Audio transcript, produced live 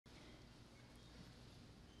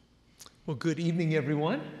Well, good evening,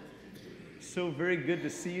 everyone. So very good to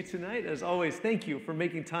see you tonight. As always, thank you for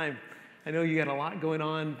making time. I know you got a lot going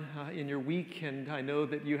on in your week, and I know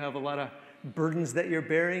that you have a lot of burdens that you're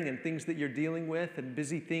bearing and things that you're dealing with and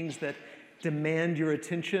busy things that demand your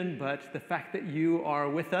attention, but the fact that you are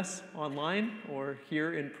with us online or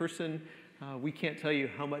here in person, we can't tell you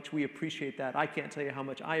how much we appreciate that. I can't tell you how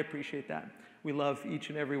much I appreciate that. We love each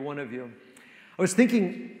and every one of you. I was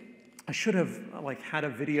thinking I should have had a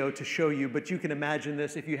video to show you, but you can imagine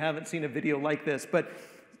this if you haven't seen a video like this. But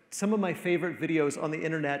some of my favorite videos on the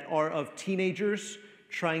internet are of teenagers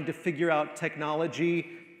trying to figure out technology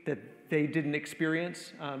that they didn't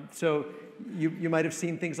experience. So you might have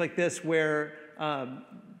seen things like this where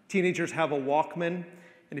teenagers have a Walkman.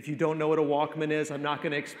 And if you don't know what a Walkman is, I'm not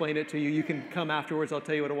going to explain it to you. You can come afterwards. I'll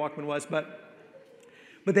tell you what a Walkman was.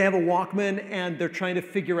 But they have a Walkman, and they're trying to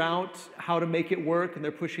figure out how to make it work, and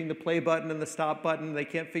they're pushing the play button and the stop button. They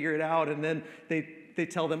can't figure it out, and then they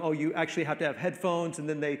tell them, oh, you actually have to have headphones, and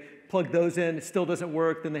then they plug those in. It still doesn't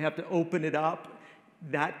work. Then they have to open it up.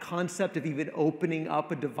 That concept of even opening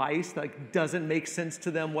up a device doesn't make sense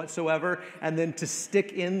to them whatsoever. And then to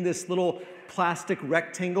stick in this little plastic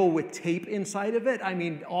rectangle with tape inside of it, I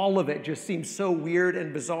mean, all of it just seems so weird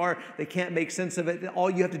and bizarre. They can't make sense of it.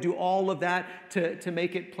 You have to do all of that to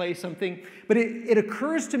make it play something. But it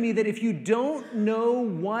occurs to me that if you don't know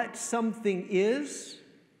what something is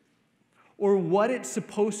or what it's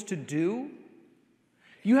supposed to do,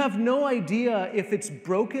 you have no idea if it's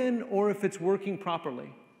broken or if it's working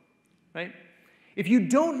properly, right? If you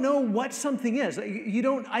don't know what something is,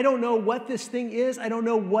 I don't know what this thing is, I don't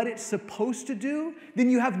know what it's supposed to do,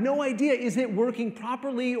 then you have no idea, is it working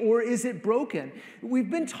properly or is it broken?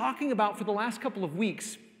 We've been talking about, for the last couple of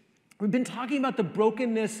weeks, we've been talking about the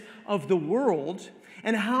brokenness of the world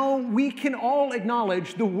and how we can all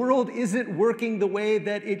acknowledge the world isn't working the way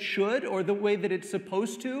that it should or the way that it's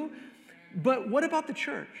supposed to. But what about the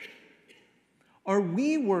church? Are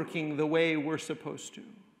we working the way we're supposed to?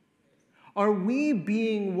 Are we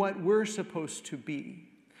being what we're supposed to be?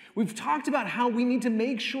 We've talked about how we need to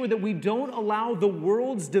make sure that we don't allow the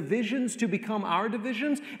world's divisions to become our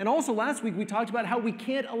divisions. And also last week we talked about how we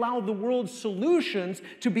can't allow the world's solutions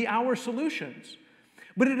to be our solutions.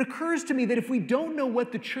 But it occurs to me that if we don't know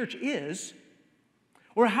what the church is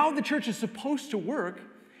or how the church is supposed to work,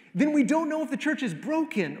 then we don't know if the church is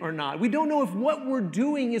broken or not. We don't know if what we're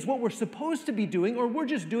doing is what we're supposed to be doing, or we're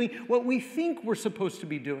just doing what we think we're supposed to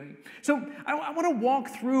be doing. So I want to walk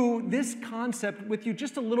through this concept with you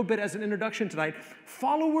just a little bit as an introduction tonight.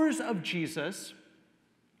 Followers of Jesus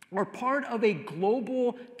are part of a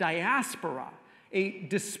global diaspora, a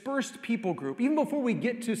dispersed people group. Even before we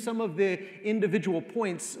get to some of the individual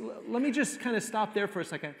points, let me just kind of stop there for a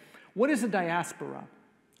second. What is a diaspora?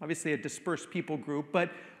 Obviously a dispersed people group, but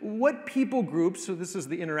what people groups, so this is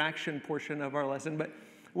the interaction portion of our lesson, but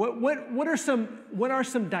what are some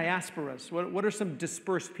diasporas? What are some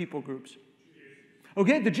dispersed people groups?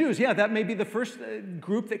 Okay, the Jews, yeah, that may be the first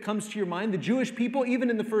group that comes to your mind. The Jewish people, even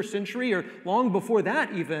in the first century, or long before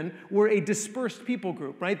that even, were a dispersed people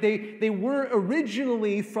group, right? They were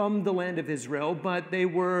originally from the land of Israel, but they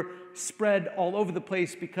were spread all over the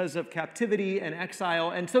place because of captivity and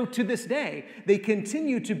exile. And so to this day, they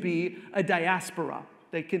continue to be a diaspora.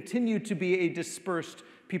 They continue to be a dispersed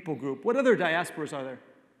people group. What other diasporas are there?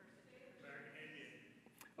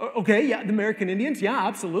 Okay, yeah, the American Indians, yeah,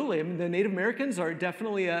 absolutely. I mean, the Native Americans are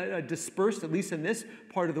definitely a dispersed, at least in this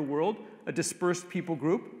part of the world, a dispersed people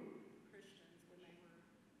group.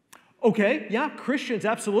 Okay, yeah, Christians,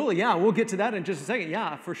 absolutely. Yeah, we'll get to that in just a second.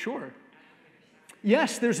 Yeah, for sure.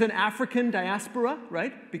 Yes, there's an African diaspora,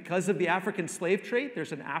 right? Because of the African slave trade,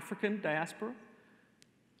 there's an African diaspora.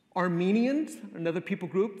 Armenians, another people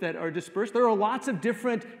group that are dispersed. There are lots of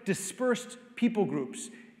different dispersed people groups.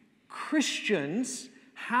 Christians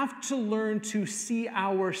have to learn to see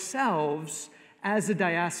ourselves as a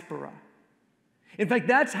diaspora. In fact,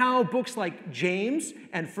 that's how books like James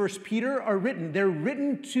and 1 Peter are written. They're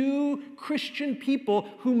written to Christian people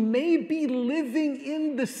who may be living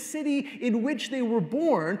in the city in which they were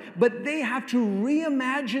born, but they have to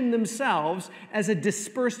reimagine themselves as a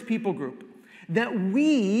dispersed people group. That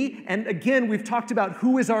we, and again, we've talked about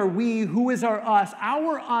who is our we, who is our us,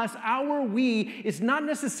 our we is not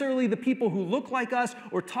necessarily the people who look like us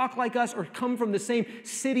or talk like us or come from the same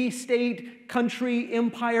city, state, country,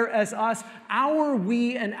 empire as us. Our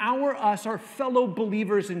we and our us are fellow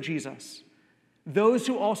believers in Jesus, those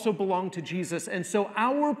who also belong to Jesus. And so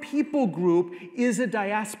our people group is a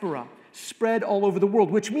diaspora. spread all over the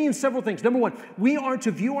world, which means several things. Number one, we are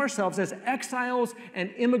to view ourselves as exiles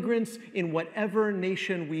and immigrants in whatever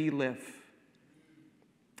nation we live.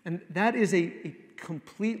 And that is a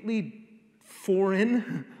completely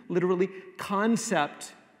foreign, literally,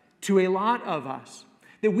 concept to a lot of us.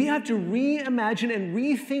 That we have to reimagine and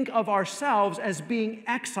rethink of ourselves as being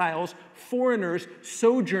exiles, foreigners,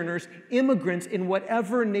 sojourners, immigrants in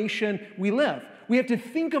whatever nation we live. We have to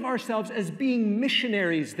think of ourselves as being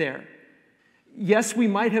missionaries there. Yes, we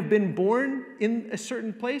might have been born in a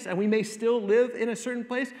certain place, and we may still live in a certain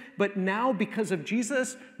place, but now, because of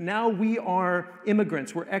Jesus, now we are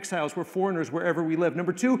immigrants, we're exiles, we're foreigners wherever we live.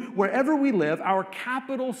 Number two, wherever we live, our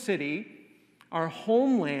capital city, our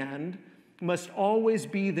homeland, must always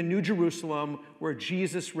be the New Jerusalem where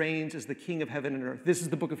Jesus reigns as the King of heaven and earth. This is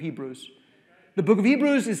the book of Hebrews. The book of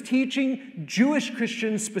Hebrews is teaching Jewish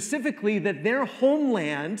Christians specifically that their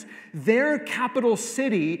homeland, their capital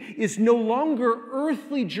city, is no longer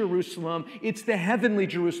earthly Jerusalem, it's the heavenly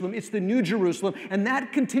Jerusalem, it's the New Jerusalem, and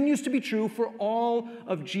that continues to be true for all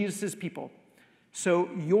of Jesus' people. So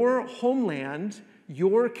your homeland,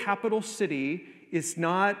 your capital city, is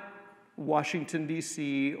not Washington,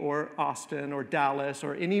 D.C., or Austin, or Dallas,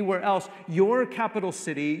 or anywhere else. Your capital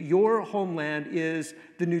city, your homeland, is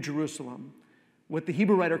the New Jerusalem, what the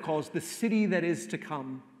Hebrew writer calls the city that is to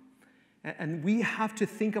come. And we have to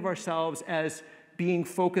think of ourselves as being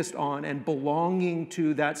focused on and belonging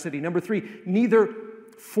to that city. Number three, neither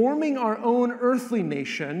forming our own earthly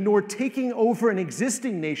nation nor taking over an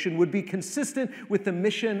existing nation would be consistent with the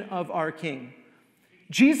mission of our King.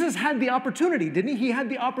 Jesus had the opportunity, didn't he? He had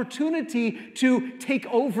the opportunity to take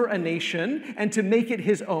over a nation and to make it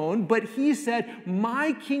his own, but he said,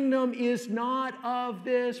 my kingdom is not of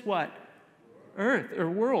this, what? Earth or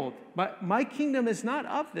world. My kingdom is not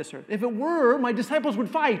of this earth. If it were, my disciples would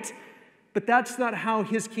fight. But that's not how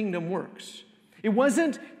his kingdom works. It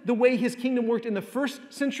wasn't the way his kingdom worked in the first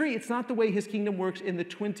century. It's not the way his kingdom works in the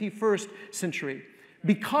 21st century.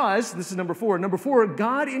 Because, this is number four,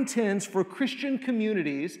 God intends for Christian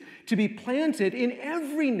communities to be planted in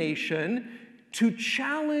every nation to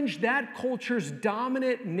challenge that culture's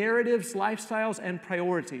dominant narratives, lifestyles, and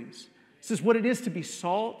priorities. This is what it is to be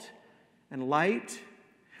salt and light,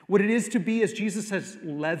 what it is to be, as Jesus says,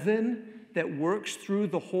 leaven that works through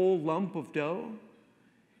the whole lump of dough.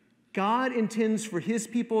 God intends for his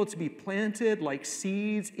people to be planted like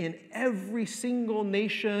seeds in every single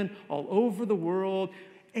nation all over the world,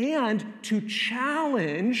 and to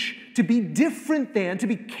challenge, to be different than, to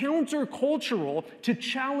be countercultural, to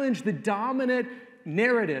challenge the dominant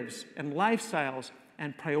narratives and lifestyles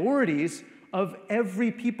and priorities of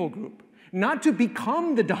every people group. Not to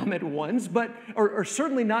become the dominant ones, but or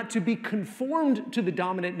certainly not to be conformed to the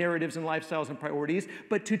dominant narratives and lifestyles and priorities,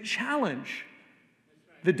 but to challenge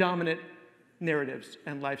the dominant narratives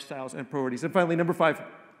and lifestyles and priorities. And finally, number five,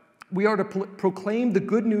 we are to proclaim the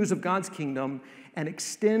good news of God's kingdom and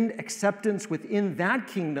extend acceptance within that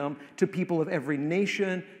kingdom to people of every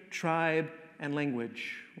nation, tribe, and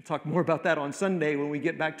language. We'll talk more about that on Sunday when we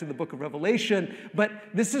get back to the book of Revelation. But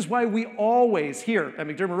this is why we always, here at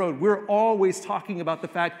McDermott Road, we're always talking about the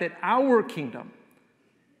fact that our kingdom,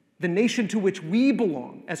 the nation to which we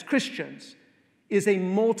belong as Christians, is a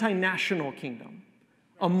multinational kingdom,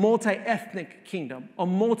 a multi-ethnic kingdom, a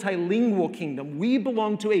multilingual kingdom. We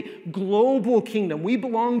belong to a global kingdom. We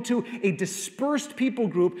belong to a dispersed people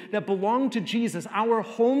group that belong to Jesus. Our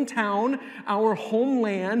hometown, our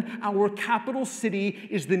homeland, our capital city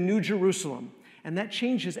is the New Jerusalem. And that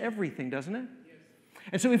changes everything, doesn't it?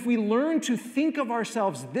 And so if we learn to think of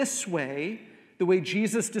ourselves this way, the way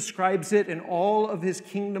Jesus describes it in all of his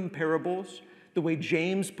kingdom parables, the way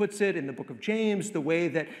James puts it in the book of James, the way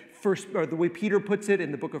Peter puts it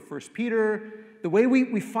in the book of 1 Peter, the way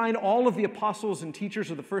we find all of the apostles and teachers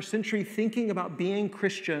of the first century thinking about being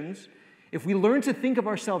Christians, if we learn to think of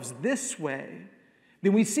ourselves this way,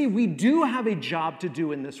 then we see we do have a job to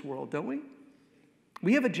do in this world, don't we?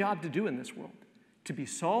 We have a job to do in this world, to be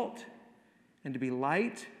salt and to be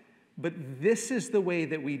light, but this is the way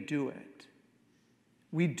that we do it.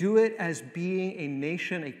 We do it as being a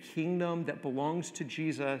nation, a kingdom that belongs to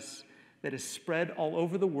Jesus, that is spread all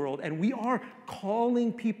over the world, and we are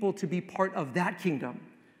calling people to be part of that kingdom.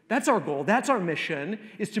 That's our goal. That's our mission,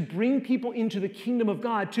 is to bring people into the kingdom of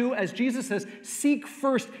God to, as Jesus says, seek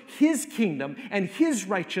first his kingdom and his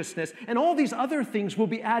righteousness, and all these other things will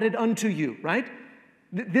be added unto you, right?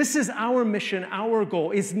 This is our mission, our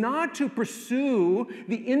goal, is not to pursue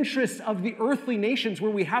the interests of the earthly nations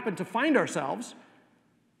where we happen to find ourselves.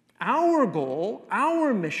 Our goal,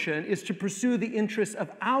 our mission, is to pursue the interests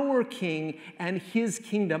of our King and his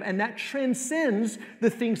kingdom, and that transcends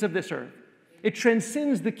the things of this earth. It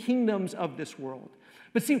transcends the kingdoms of this world.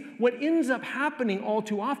 But see, what ends up happening all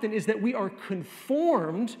too often is that we are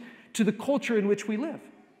conformed to the culture in which we live.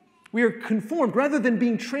 We are conformed. Rather than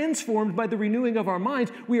being transformed by the renewing of our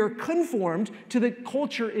minds, we are conformed to the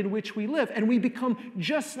culture in which we live, and we become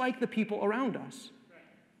just like the people around us.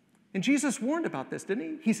 And Jesus warned about this, didn't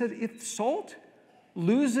he? He said, if salt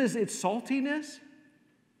loses its saltiness,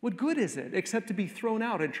 what good is it except to be thrown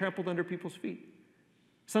out and trampled under people's feet?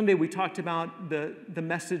 Sunday we talked about the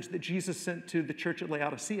message that Jesus sent to the church at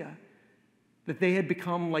Laodicea, that they had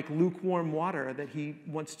become like lukewarm water that he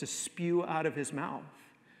wants to spew out of his mouth.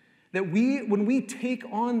 That when we take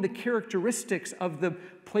on the characteristics of the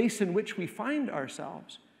place in which we find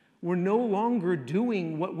ourselves, we're no longer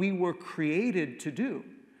doing what we were created to do.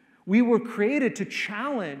 We were created to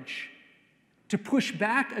challenge, to push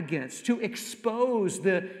back against, to expose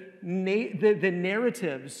the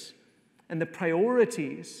narratives and the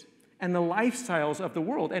priorities and the lifestyles of the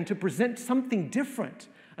world, and to present something different,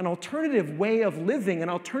 an alternative way of living, an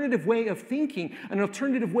alternative way of thinking, an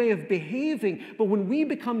alternative way of behaving. But when we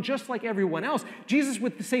become just like everyone else, Jesus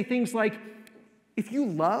would say things like, if you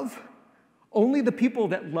love only the people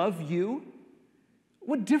that love you,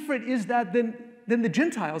 what different is that than the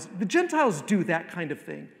Gentiles? The Gentiles do that kind of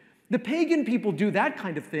thing. The pagan people do that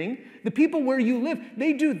kind of thing. The people where you live,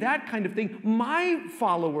 they do that kind of thing. My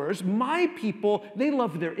followers, my people, they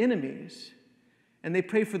love their enemies, and they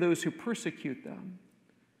pray for those who persecute them.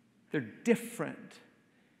 They're different.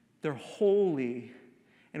 They're holy,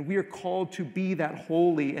 and we are called to be that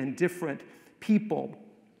holy and different people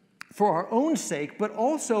for our own sake, but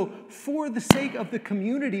also for the sake of the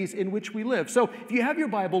communities in which we live. So if you have your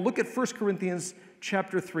Bible, look at 1 Corinthians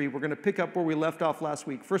chapter 3. We're going to pick up where we left off last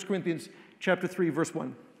week. 1 Corinthians chapter 3, verse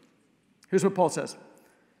 1. Here's what Paul says.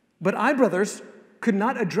 But I, brothers, could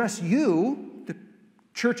not address you, the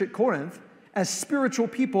church at Corinth, as spiritual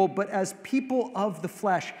people, but as people of the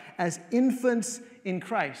flesh, as infants in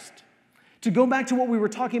Christ. To go back to what we were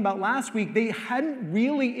talking about last week, they hadn't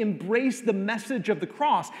really embraced the message of the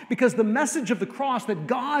cross, because the message of the cross, that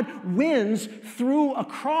God wins through a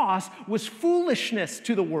cross, was foolishness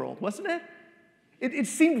to the world, wasn't it? It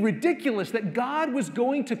seemed ridiculous that God was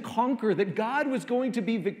going to conquer, that God was going to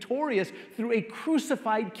be victorious through a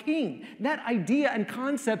crucified king. That idea and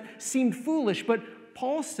concept seemed foolish, but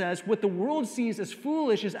Paul says what the world sees as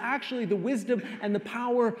foolish is actually the wisdom and the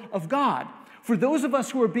power of God. For those of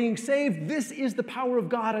us who are being saved, this is the power of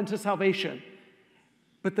God unto salvation.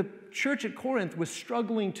 But the church at Corinth was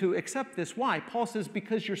struggling to accept this. Why? Paul says,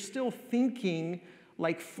 because you're still thinking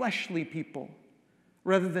like fleshly people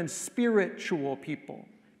rather than spiritual people,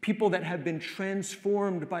 people that have been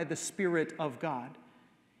transformed by the Spirit of God.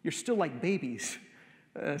 You're still like babies.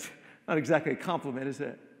 That's not exactly a compliment, is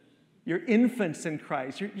it? You're infants in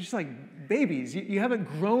Christ. You're just like babies. You haven't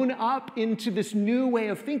grown up into this new way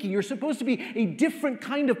of thinking. You're supposed to be a different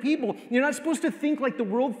kind of people. You're not supposed to think like the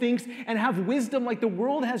world thinks and have wisdom like the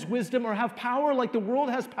world has wisdom, or have power like the world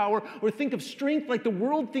has power, or think of strength like the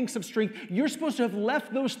world thinks of strength. You're supposed to have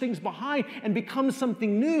left those things behind and become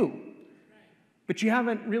something new. But you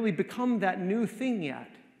haven't really become that new thing yet.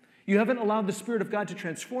 You haven't allowed the Spirit of God to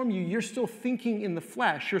transform you. You're still thinking in the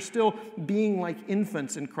flesh. You're still being like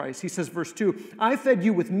infants in Christ. He says, verse 2, I fed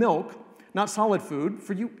you with milk, not solid food,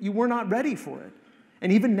 for you were not ready for it.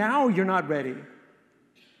 And even now you're not ready.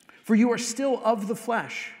 For you are still of the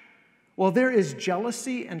flesh. While there is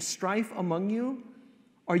jealousy and strife among you,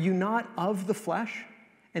 are you not of the flesh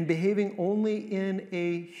and behaving only in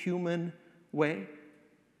a human way?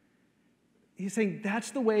 He's saying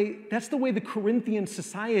that's the way the Corinthian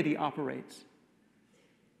society operates.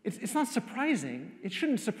 It's not surprising. It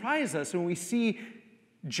shouldn't surprise us when we see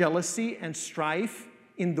jealousy and strife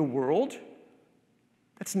in the world.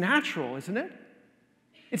 That's natural, isn't it?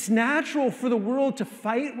 It's natural for the world to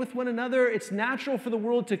fight with one another. It's natural for the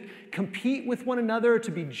world to compete with one another, to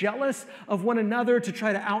be jealous of one another, to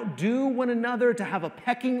try to outdo one another, to have a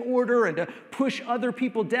pecking order and to push other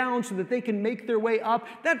people down so that they can make their way up.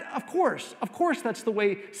 That, of course, that's the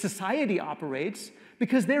way society operates,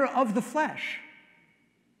 because they're of the flesh.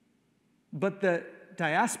 But the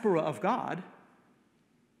diaspora of God,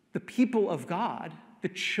 the people of God, the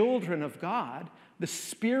children of God, the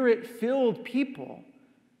Spirit-filled people,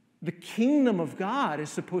 the kingdom of God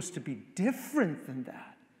is supposed to be different than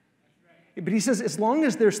that. But he says, as long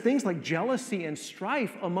as there's things like jealousy and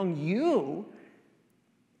strife among you,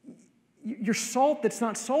 you're salt that's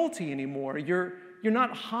not salty anymore. You're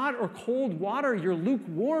not hot or cold water. You're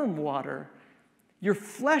lukewarm water. You're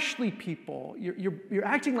fleshly people. You're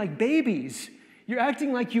acting like babies. You're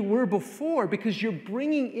acting like you were before, because you're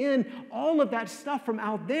bringing in all of that stuff from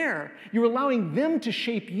out there. You're allowing them to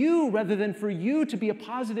shape you rather than for you to be a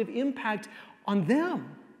positive impact on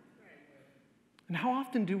them. And how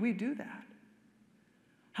often do we do that?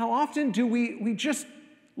 How often do we just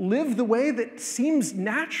live the way that seems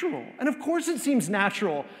natural? And of course it seems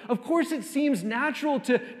natural. Of course it seems natural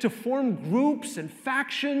to form groups and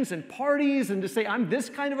factions and parties and to say, I'm this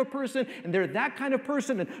kind of a person and they're that kind of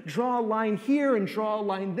person, and draw a line here and draw a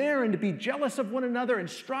line there, and to be jealous of one another and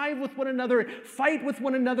strive with one another and fight with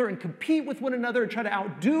one another and compete with one another and try to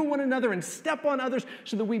outdo one another and step on others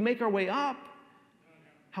so that we make our way up.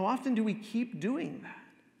 How often do we keep doing that?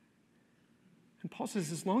 And Paul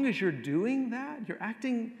says, as long as you're doing that, you're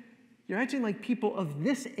acting like people of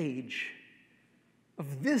this age,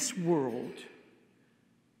 of this world,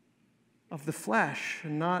 of the flesh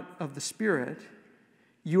and not of the Spirit.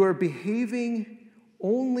 You are behaving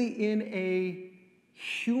only in a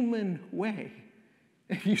human way.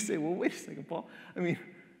 And you say, well, wait a second, Paul. I mean,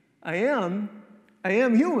 I am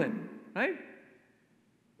human, right?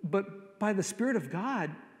 But by the Spirit of God,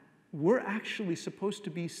 we're actually supposed to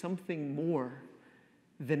be something more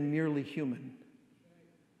than merely human.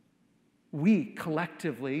 We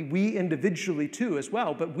collectively, we individually too as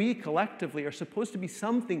well, but we collectively are supposed to be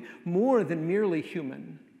something more than merely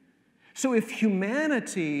human. So if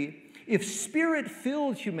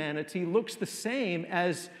Spirit-filled humanity looks the same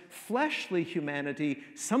as fleshly humanity,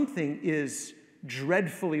 something is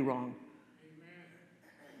dreadfully wrong.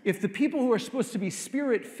 If the people who are supposed to be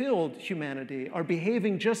Spirit-filled humanity are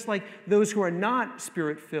behaving just like those who are not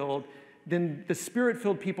Spirit-filled, then the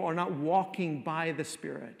Spirit-filled people are not walking by the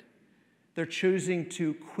Spirit. They're choosing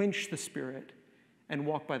to quench the Spirit and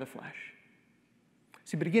walk by the flesh.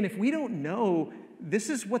 See, but again, if we don't know this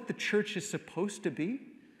is what the church is supposed to be,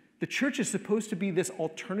 the church is supposed to be this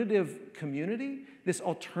alternative community, this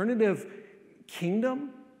alternative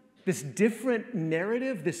kingdom, this different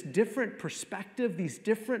narrative, this different perspective, these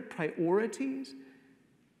different priorities,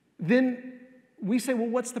 then we say, well,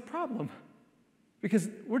 what's the problem? Because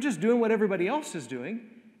we're just doing what everybody else is doing.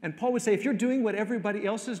 And Paul would say, if you're doing what everybody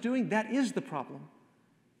else is doing, that is the problem.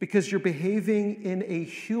 Because you're behaving in a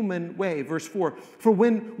human way. Verse 4, for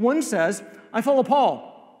when one says, I follow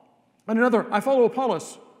Paul, and another, I follow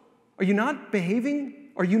Apollos, are you not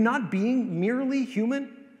being merely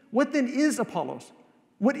human? What then is Apollos?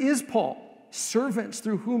 What is Paul? Servants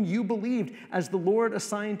through whom you believed, as the Lord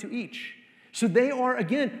assigned to each. So they are,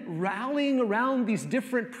 again, rallying around these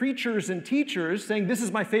different preachers and teachers, saying, this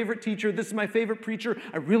is my favorite teacher, this is my favorite preacher,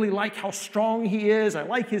 I really like how strong he is, I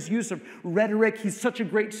like his use of rhetoric, he's such a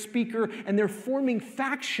great speaker, and they're forming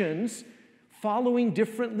factions following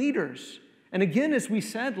different leaders. And again, as we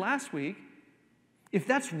said last week, if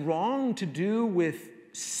that's wrong to do with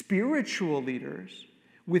spiritual leaders,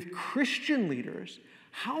 with Christian leaders,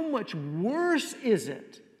 how much worse is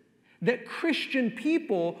it that Christian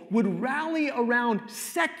people would rally around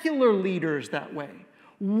secular leaders that way,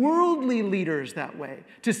 worldly leaders that way,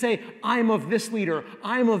 to say, I'm of this leader,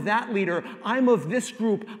 I'm of that leader, I'm of this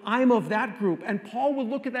group, I'm of that group. And Paul would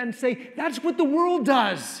look at that and say, that's what the world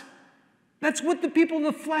does. That's what the people of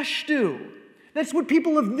the flesh do. That's what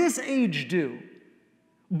people of this age do.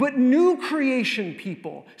 But new creation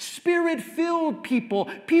people, Spirit-filled people,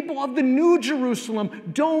 people of the New Jerusalem,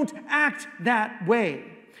 don't act that way.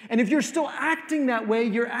 And if you're still acting that way,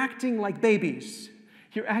 you're acting like babies.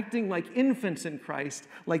 You're acting like infants in Christ,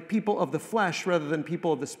 like people of the flesh rather than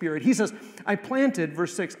people of the Spirit. He says, I planted,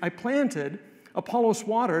 verse 6, I planted, Apollos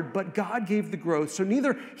watered, but God gave the growth. So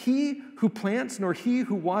neither he who plants nor he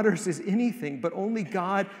who waters is anything, but only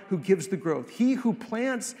God who gives the growth. He who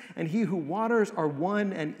plants and he who waters are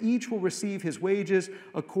one, and each will receive his wages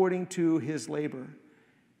according to his labor.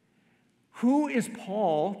 Who is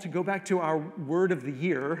Paul, to go back to our word of the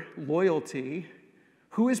year, loyalty,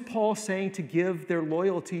 who is Paul saying to give their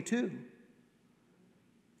loyalty to?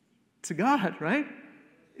 To God, right?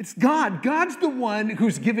 It's God. God's the one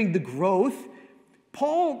who's giving the growth.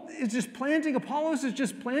 Paul is just planting. Apollos is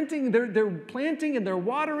just planting. They're planting and they're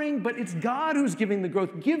watering, but it's God who's giving the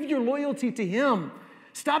growth. Give your loyalty to him.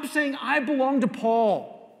 Stop saying, I belong to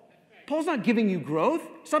Paul. Paul's not giving you growth.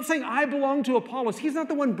 Stop saying, I belong to Apollos. He's not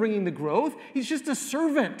the one bringing the growth. He's just a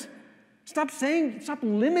servant. Stop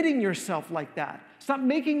limiting yourself like that. Stop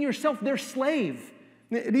making yourself their slave,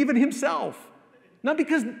 and even himself. Not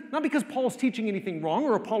because Paul's teaching anything wrong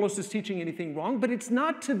or Apollos is teaching anything wrong, but it's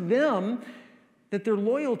not to them that their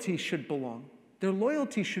loyalty should belong. Their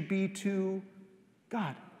loyalty should be to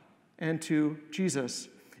God and to Jesus.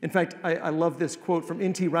 In fact, I love this quote from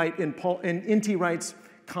N.T. Wright in N.T. Wright's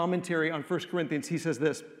commentary on 1 Corinthians. He says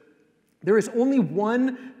this, there is only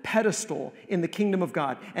one pedestal in the kingdom of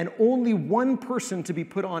God and only one person to be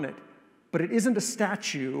put on it. But it isn't a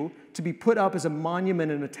statue to be put up as a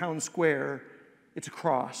monument in a town square. It's a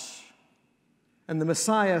cross. And the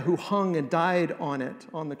Messiah who hung and died on it,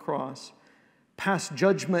 on the cross, passed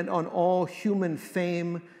judgment on all human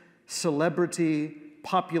fame, celebrity,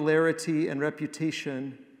 popularity, and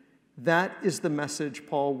reputation. That is the message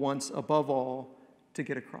Paul wants above all to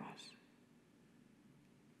get across.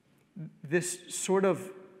 This sort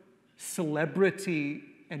of celebrity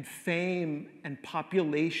and fame and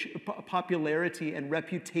popularity and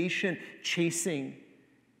reputation chasing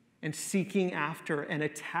and seeking after and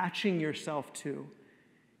attaching yourself to.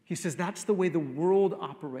 He says that's the way the world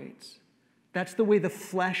operates. That's the way the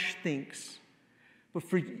flesh thinks. But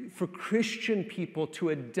for Christian people to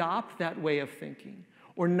adopt that way of thinking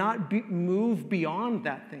or not move beyond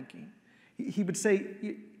that thinking, he would say,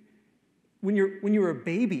 when you're a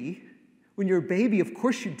baby, of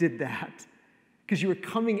course you did that because you were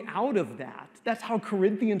coming out of that. That's how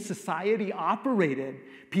Corinthian society operated.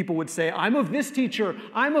 People would say, I'm of this teacher,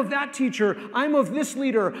 I'm of that teacher, I'm of this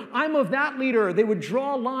leader, I'm of that leader. They would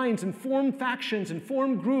draw lines and form factions and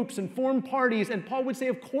form groups and form parties. And Paul would say,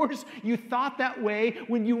 of course, you thought that way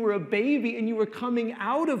when you were a baby and you were coming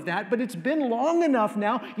out of that, but it's been long enough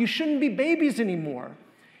now. You shouldn't be babies anymore.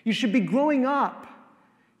 You should be growing up.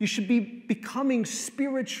 You should be becoming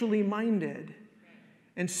spiritually minded.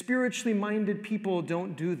 And spiritually minded people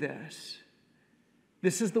don't do this.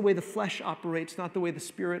 This is the way the flesh operates, not the way the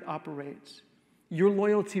Spirit operates. Your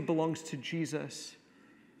loyalty belongs to Jesus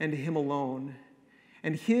and to Him alone.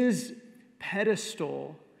 And His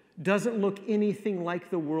pedestal doesn't look anything like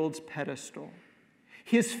the world's pedestal.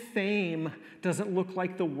 His fame doesn't look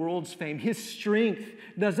like the world's fame. His strength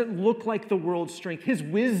doesn't look like the world's strength. His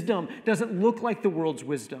wisdom doesn't look like the world's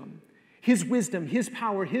wisdom. His wisdom, His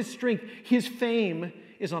power, His strength, His fame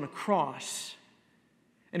is on a cross.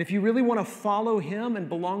 And if you really want to follow Him and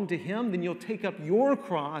belong to Him, then you'll take up your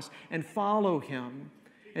cross and follow Him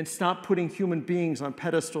and stop putting human beings on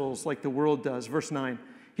pedestals like the world does. Verse 9,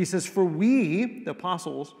 he says, for we, the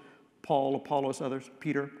apostles, Paul, Apollos, others,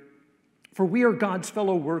 Peter, for we are God's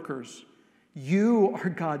fellow workers. You are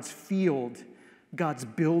God's field, God's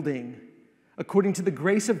building. According to the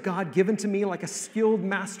grace of God given to me, like a skilled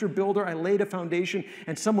master builder, I laid a foundation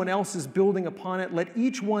and someone else is building upon it. Let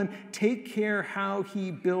each one take care how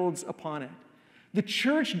he builds upon it. The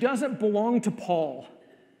church doesn't belong to Paul.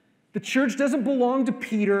 The church doesn't belong to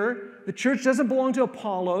Peter. The church doesn't belong to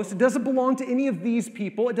Apollos. It doesn't belong to any of these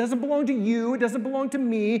people. It doesn't belong to you. It doesn't belong to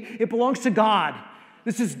me. It belongs to God.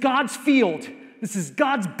 This is God's field. This is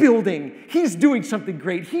God's building. He's doing something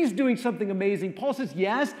great. He's doing something amazing. Paul says,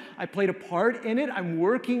 yes, I played a part in it. I'm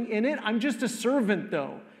working in it. I'm just a servant,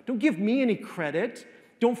 though. Don't give me any credit.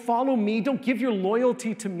 Don't follow me. Don't give your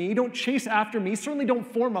loyalty to me. Don't chase after me. Certainly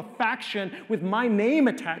don't form a faction with my name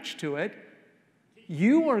attached to it.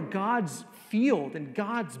 You are God's field and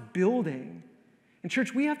God's building. And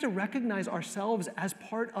church, we have to recognize ourselves as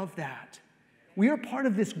part of that. We are part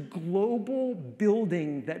of this global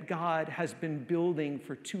building that God has been building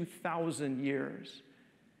for 2,000 years.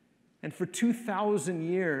 And for 2,000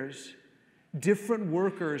 years, different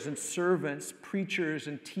workers and servants, preachers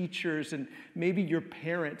and teachers, and maybe your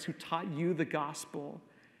parents who taught you the gospel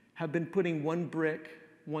have been putting one brick,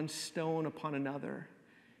 one stone upon another.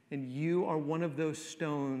 And you are one of those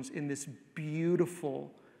stones in this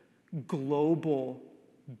beautiful, global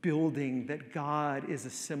building that God is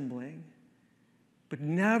assembling. But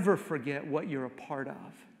never forget what you're a part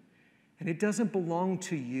of. And it doesn't belong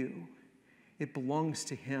to you. It belongs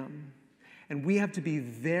to Him. And we have to be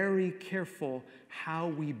very careful how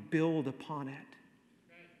we build upon it.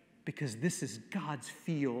 Because this is God's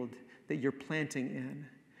field that you're planting in.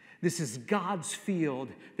 This is God's field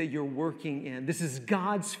that you're working in. This is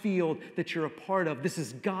God's field that you're a part of. This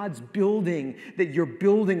is God's building that you're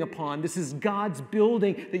building upon. This is God's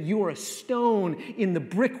building that you are a stone in the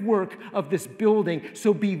brickwork of this building.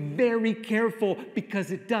 So be very careful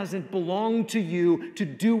because it doesn't belong to you to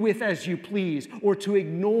do with as you please or to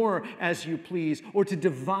ignore as you please or to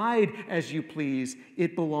divide as you please.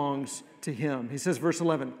 It belongs to Him. He says, verse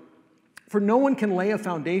 11, for no one can lay a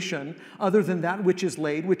foundation other than that which is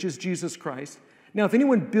laid, which is Jesus Christ. Now, if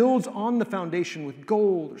anyone builds on the foundation with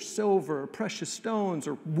gold or silver or precious stones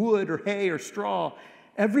or wood or hay or straw,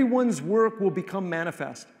 everyone's work will become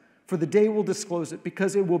manifest, for the day will disclose it,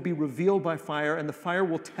 because it will be revealed by fire, and the fire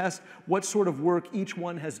will test what sort of work each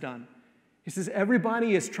one has done. He says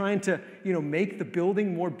everybody is trying to, make the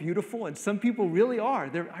building more beautiful, and some people really are.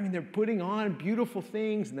 They're putting on beautiful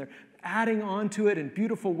things, and they're adding on to it in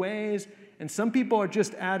beautiful ways. And some people are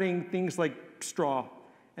just adding things like straw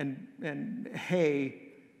and hay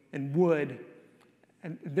and wood.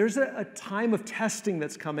 And there's a time of testing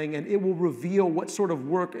that's coming, and it will reveal what sort of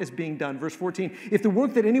work is being done. Verse 14, if the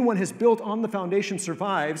work that anyone has built on the foundation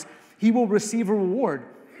survives, he will receive a reward.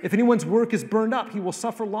 If anyone's work is burned up, he will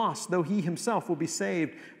suffer loss, though he himself will be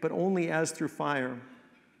saved, but only as through fire.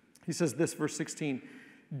 He says this, verse 16,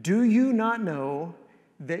 do you not know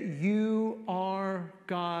that you are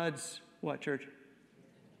God's, what, church?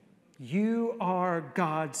 You are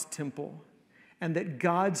God's temple, and that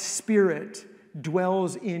God's Spirit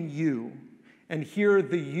dwells in you. And here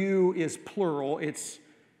the you is plural. It's,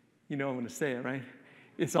 you know I'm going to say it, right?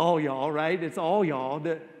 It's all y'all, right? It's all y'all.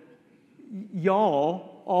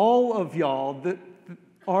 Y'all, all of y'all that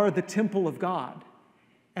are the temple of God.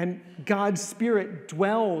 And God's Spirit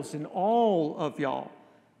dwells in all of y'all.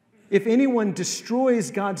 If anyone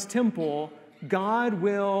destroys God's temple, God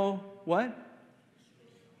will, what?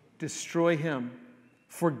 Destroy him.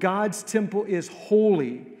 For God's temple is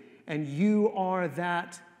holy, and you are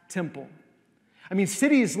that temple. I mean,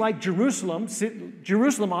 cities like Jerusalem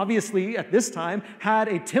obviously at this time had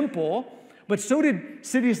a temple, but so did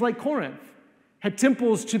cities like Corinth, had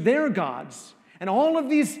temples to their gods. And all of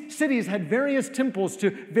these cities had various temples to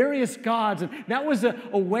various gods. And that was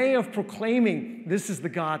a way of proclaiming, this is the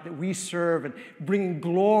God that we serve, and bringing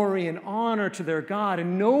glory and honor to their God.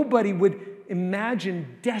 And nobody would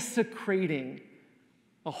imagine desecrating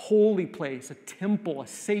a holy place, a temple, a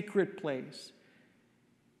sacred place.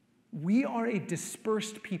 We are a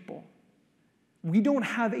dispersed people. We don't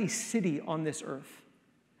have a city on this earth.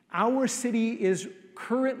 Our city is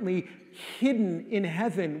currently hidden in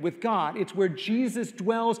heaven with God. It's where Jesus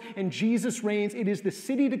dwells and Jesus reigns. It is the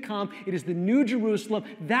city to come. It is the New Jerusalem.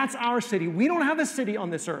 That's our city. We don't have a city on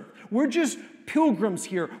this earth. We're just pilgrims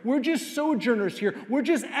here. We're just sojourners here. We're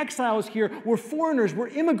just exiles here. We're foreigners. We're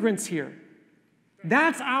immigrants here.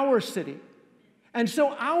 That's our city. And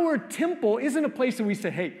so our temple isn't a place that we say,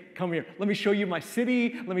 hey, come here. Let me show you my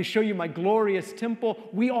city. Let me show you my glorious temple.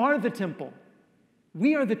 We are the temple.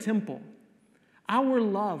 We are the temple. Our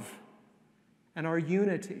love and our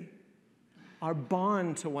unity, our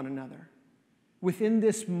bond to one another, within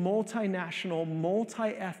this multinational,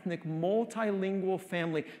 multi-ethnic, multilingual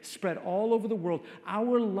family spread all over the world,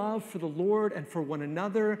 our love for the Lord and for one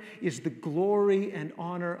another is the glory and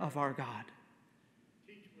honor of our God.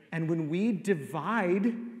 And when we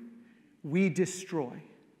divide, we destroy.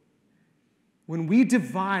 When we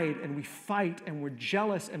divide and we fight and we're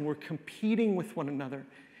jealous and we're competing with one another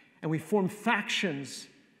and we form factions,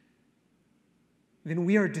 then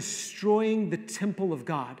we are destroying the temple of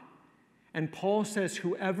God. And Paul says,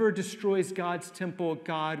 whoever destroys God's temple,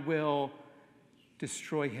 God will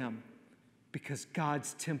destroy him, because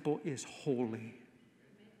God's temple is holy.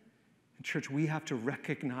 And church, we have to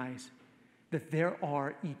recognize that there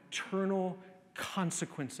are eternal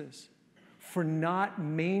consequences for not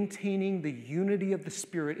maintaining the unity of the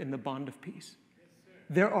Spirit in the bond of peace.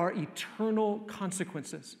 There are eternal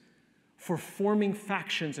consequences for forming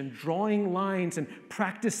factions and drawing lines and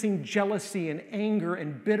practicing jealousy and anger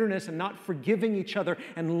and bitterness and not forgiving each other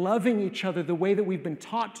and loving each other the way that we've been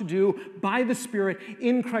taught to do by the Spirit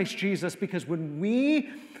in Christ Jesus. Because when we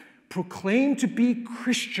proclaim to be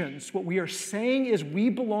Christians, what we are saying is we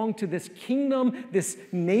belong to this kingdom, this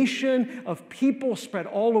nation of people spread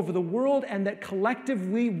all over the world, and that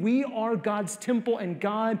collectively we are God's temple and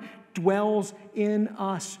God dwells in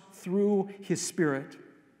us through His Spirit.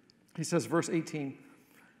 He says, verse 18,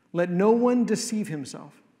 let no one deceive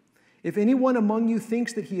himself. If anyone among you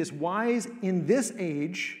thinks that he is wise in this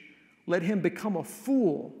age, let him become a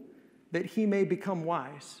fool, that he may become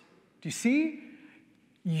wise. Do you see?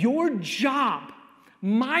 Your job,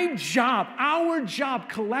 my job, our job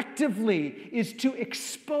collectively is to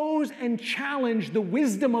expose and challenge the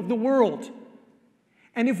wisdom of the world.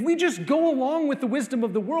 And if we just go along with the wisdom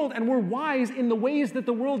of the world and we're wise in the ways that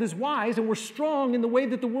the world is wise, and we're strong in the way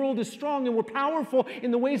that the world is strong, and we're powerful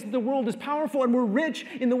in the ways that the world is powerful, and we're rich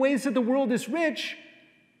in the ways that the world is rich,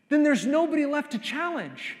 then there's nobody left to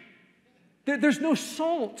challenge. There's no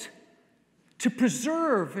salt to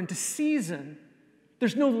preserve and to season.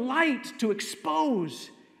 There's no light to expose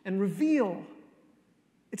and reveal.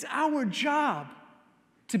 It's our job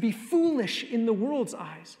to be foolish in the world's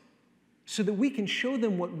eyes, so that we can show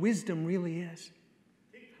them what wisdom really is.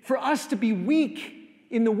 For us to be weak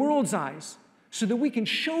in the world's eyes, so that we can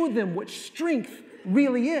show them what strength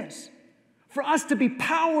really is. For us to be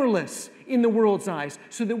powerless in the world's eyes,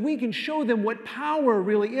 so that we can show them what power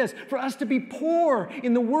really is. For us to be poor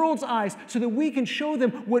in the world's eyes, so that we can show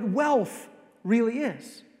them what wealth really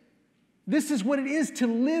is. This is what it is to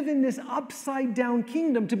live in this upside-down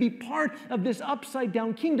kingdom, to be part of this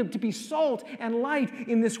upside-down kingdom, to be salt and light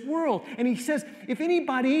in this world. And he says, if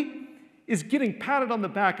anybody is getting patted on the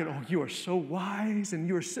back and, oh, you are so wise, and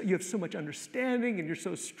you have so much understanding, and you're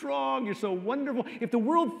so strong, you're so wonderful. If the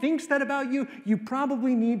world thinks that about you, you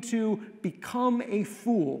probably need to become a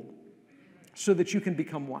fool so that you can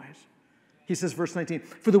become wise. He says, verse 19,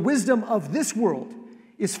 for the wisdom of this world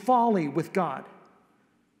is folly with God.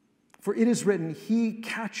 For it is written, he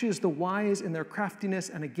catches the wise in their craftiness,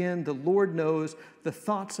 and again, the Lord knows the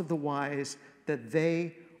thoughts of the wise, that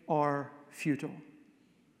they are futile.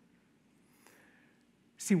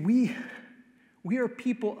 See, we are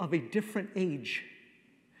people of a different age.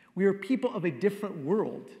 We are people of a different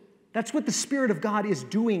world. That's what the Spirit of God is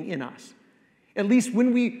doing in us. At least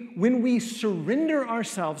when we surrender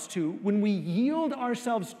ourselves to, when we yield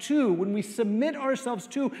ourselves to, when we submit ourselves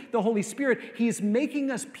to the Holy Spirit, he is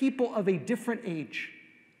making us people of a different age,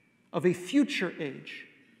 of a future age,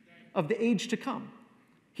 of the age to come.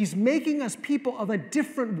 He's making us people of a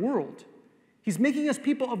different world. He's making us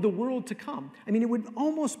people of the world to come. I mean, it would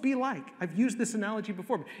almost be like, I've used this analogy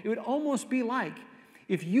before, but it would almost be like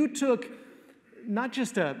if you took not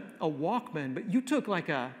just a Walkman, but you took like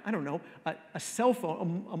a cell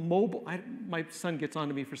phone, a mobile. My son gets on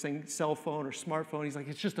to me for saying cell phone or smartphone. He's like,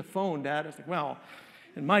 it's just a phone, Dad. I was like, well,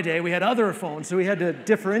 in my day, we had other phones, so we had to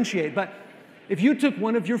differentiate. But if you took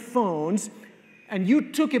one of your phones and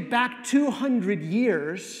you took it back 200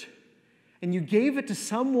 years and you gave it to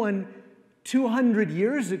someone 200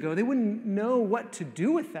 years ago, they wouldn't know what to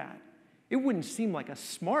do with that. It wouldn't seem like a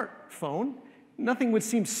smartphone. Nothing would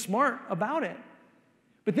seem smart about it.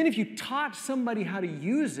 But then if you taught somebody how to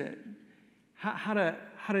use it, how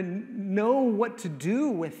to know what to do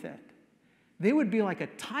with it, they would be like a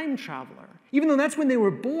time traveler. Even though that's when they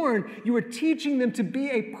were born, you were teaching them to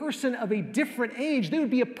be a person of a different age. They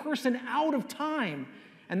would be a person out of time.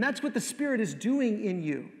 And that's what the Spirit is doing in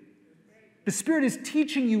you. The Spirit is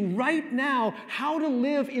teaching you right now how to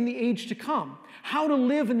live in the age to come, how to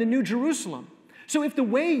live in the New Jerusalem. So if the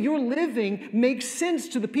way you're living makes sense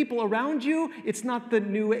to the people around you, it's not the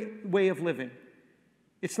new way of living.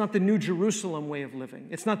 It's not the New Jerusalem way of living.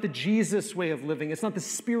 It's not the Jesus way of living. It's not the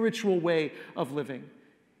spiritual way of living.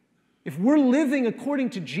 If we're living according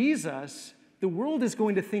to Jesus, the world is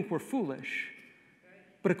going to think we're foolish.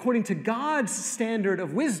 But according to God's standard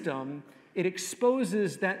of wisdom, it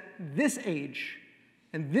exposes that this age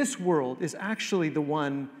and this world is actually the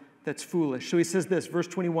one that's foolish. So he says this, verse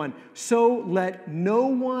 21, so let no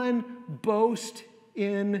one boast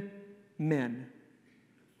in men.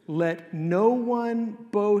 Let no one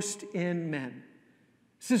boast in men.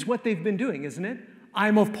 This is what they've been doing, isn't it?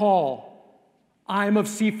 I'm of Paul. I'm of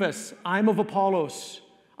Cephas. I'm of Apollos.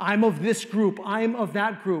 I'm of this group. I'm of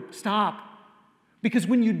that group. Stop. Because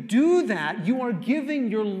when you do that, you are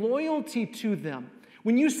giving your loyalty to them.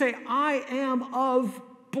 When you say, I am of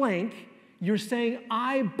blank, you're saying,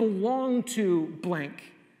 I belong to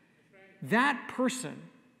blank. That person,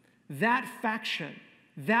 that faction,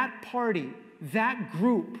 that party, that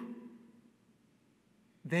group,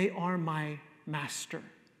 they are my master.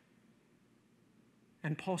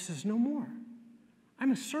 And Paul says, no more.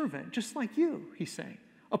 I'm a servant, just like you, he's saying.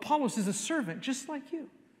 Apollos is a servant, just like you.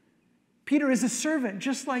 Peter is a servant,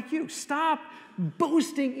 just like you. Stop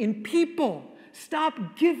boasting in people.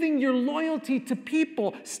 Stop giving your loyalty to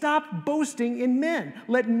people. Stop boasting in men.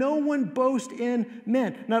 Let no one boast in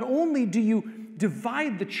men. Not only do you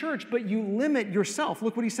divide the church, but you limit yourself.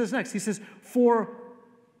 Look what he says next. He says, for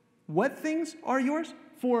what things are yours?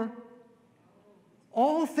 For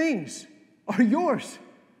all things are yours.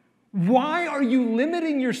 Why are you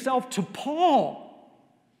limiting yourself to Paul?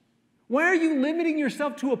 Why are you limiting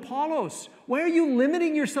yourself to Apollos? Why are you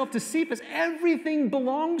limiting yourself to Cephas? Everything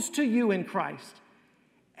belongs to you in Christ.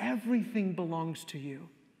 Everything belongs to you.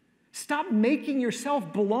 Stop making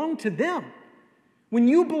yourself belong to them. When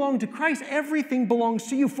you belong to Christ, everything belongs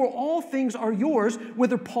to you. For all things are yours,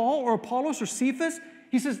 whether Paul or Apollos or Cephas.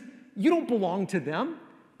 He says, you don't belong to them.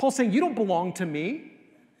 Paul's saying, you don't belong to me.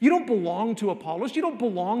 You don't belong to Apollos. You don't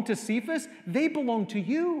belong to Cephas. They belong to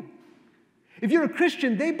you. If you're a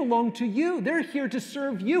Christian, they belong to you. They're here to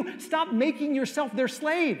serve you. Stop making yourself their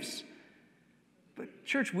slaves. But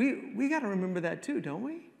church, we got to remember that too, don't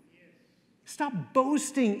we? Stop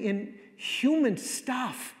boasting in human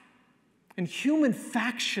stuff and human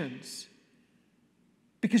factions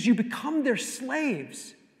because you become their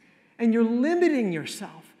slaves and you're limiting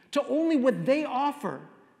yourself to only what they offer.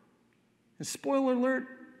 And spoiler alert,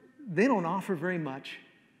 they don't offer very much.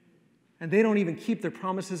 And they don't even keep their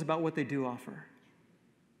promises about what they do offer.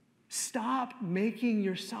 Stop making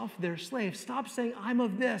yourself their slave. Stop saying, I'm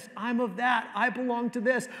of this, I'm of that, I belong to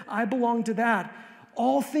this, I belong to that.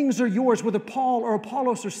 All things are yours, whether Paul or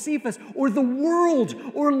Apollos or Cephas or the world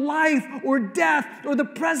or life or death or the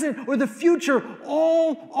present or the future,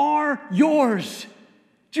 all are yours.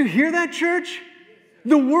 Do you hear that, church?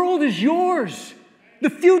 The world is yours. The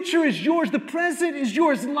future is yours. The present is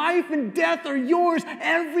yours. Life and death are yours.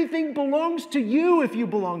 Everything belongs to you if you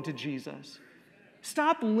belong to Jesus.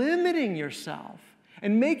 Stop limiting yourself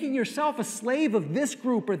and making yourself a slave of this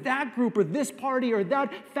group or this party or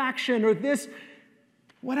that faction or this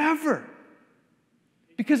whatever.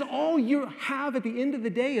 Because all you have at the end of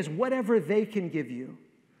the day is whatever they can give you.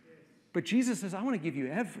 But Jesus says, I want to give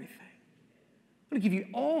you everything. I want to give you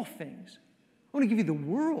all things. I want to give you the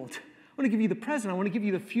world. I want to give you the present. I want to give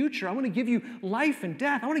you the future. I want to give you life and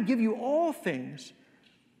death. I want to give you all things.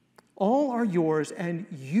 All are yours, and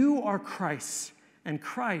you are Christ's, and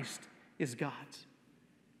Christ is God's.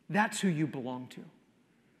 That's who you belong to.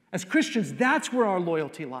 As Christians, that's where our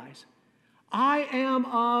loyalty lies. I am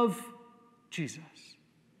of Jesus.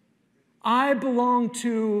 I belong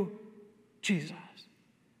to Jesus.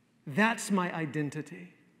 That's my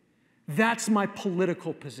identity. That's my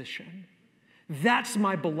political position. That's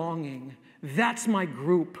my belonging. That's my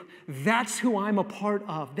group. That's who I'm a part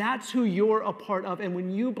of. That's who you're a part of. And when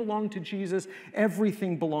you belong to Jesus,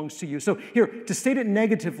 everything belongs to you. So here, to state it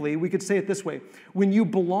negatively, we could say it this way. When you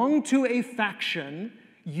belong to a faction,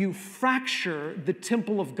 you fracture the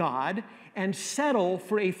temple of God and settle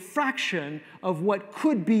for a fraction of what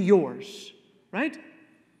could be yours, right?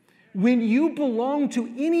 When you belong to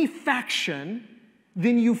any faction,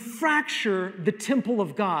 then you fracture the temple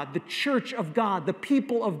of God, the church of God, the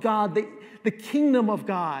people of God, the kingdom of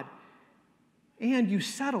God, and you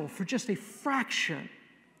settle for just a fraction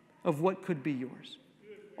of what could be yours.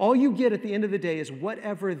 All you get at the end of the day is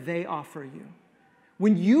whatever they offer you.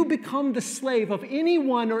 When you become the slave of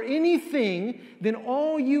anyone or anything, then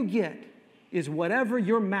all you get is whatever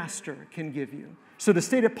your master can give you. So to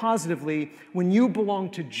state it positively, when you belong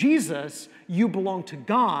to Jesus, you belong to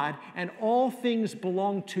God, and all things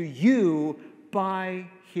belong to you by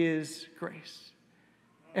His grace.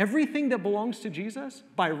 Everything that belongs to Jesus,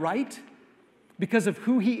 by right, because of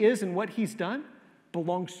who He is and what He's done,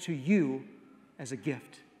 belongs to you as a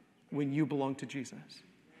gift when you belong to Jesus.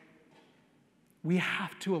 We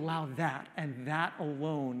have to allow that and that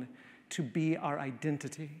alone to be our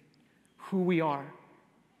identity, who we are,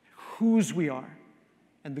 whose we are,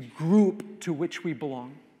 and the group to which we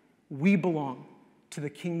belong. We belong to the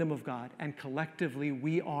kingdom of God, and collectively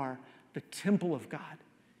we are the temple of God,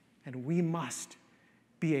 and we must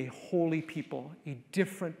be a holy people, a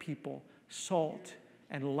different people, salt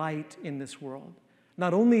and light in this world.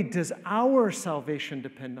 Not only does our salvation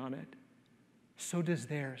depend on it, so does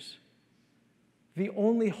theirs. The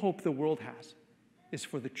only hope the world has is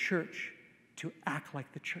for the church to act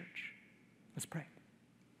like the church. Let's pray.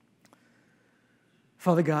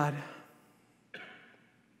 Father God,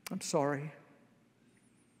 I'm sorry.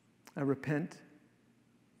 I repent.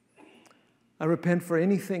 I repent for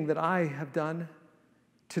anything that I have done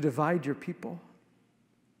to divide your people.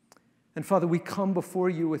 And Father, we come before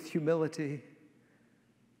you with humility,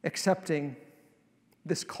 accepting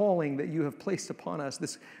this calling that you have placed upon us,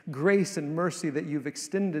 this grace and mercy that you've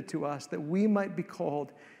extended to us, that we might be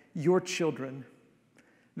called your children,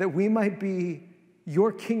 that we might be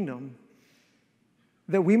your kingdom,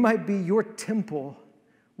 that we might be your temple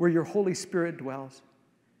where your Holy Spirit dwells.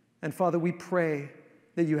 And Father, we pray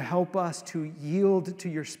that you help us to yield to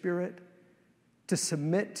your Spirit, to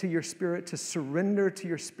submit to your Spirit, to surrender to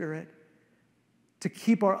your Spirit, to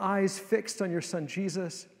keep our eyes fixed on your Son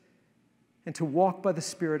Jesus, and to walk by the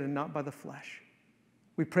Spirit and not by the flesh.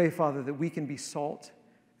 We pray, Father, that we can be salt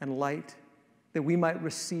and light, that we might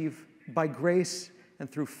receive by grace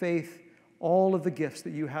and through faith all of the gifts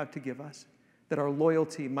that you have to give us, that our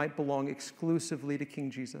loyalty might belong exclusively to King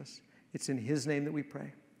Jesus. It's in his name that we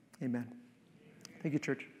pray. Amen. Thank you,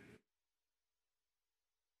 church.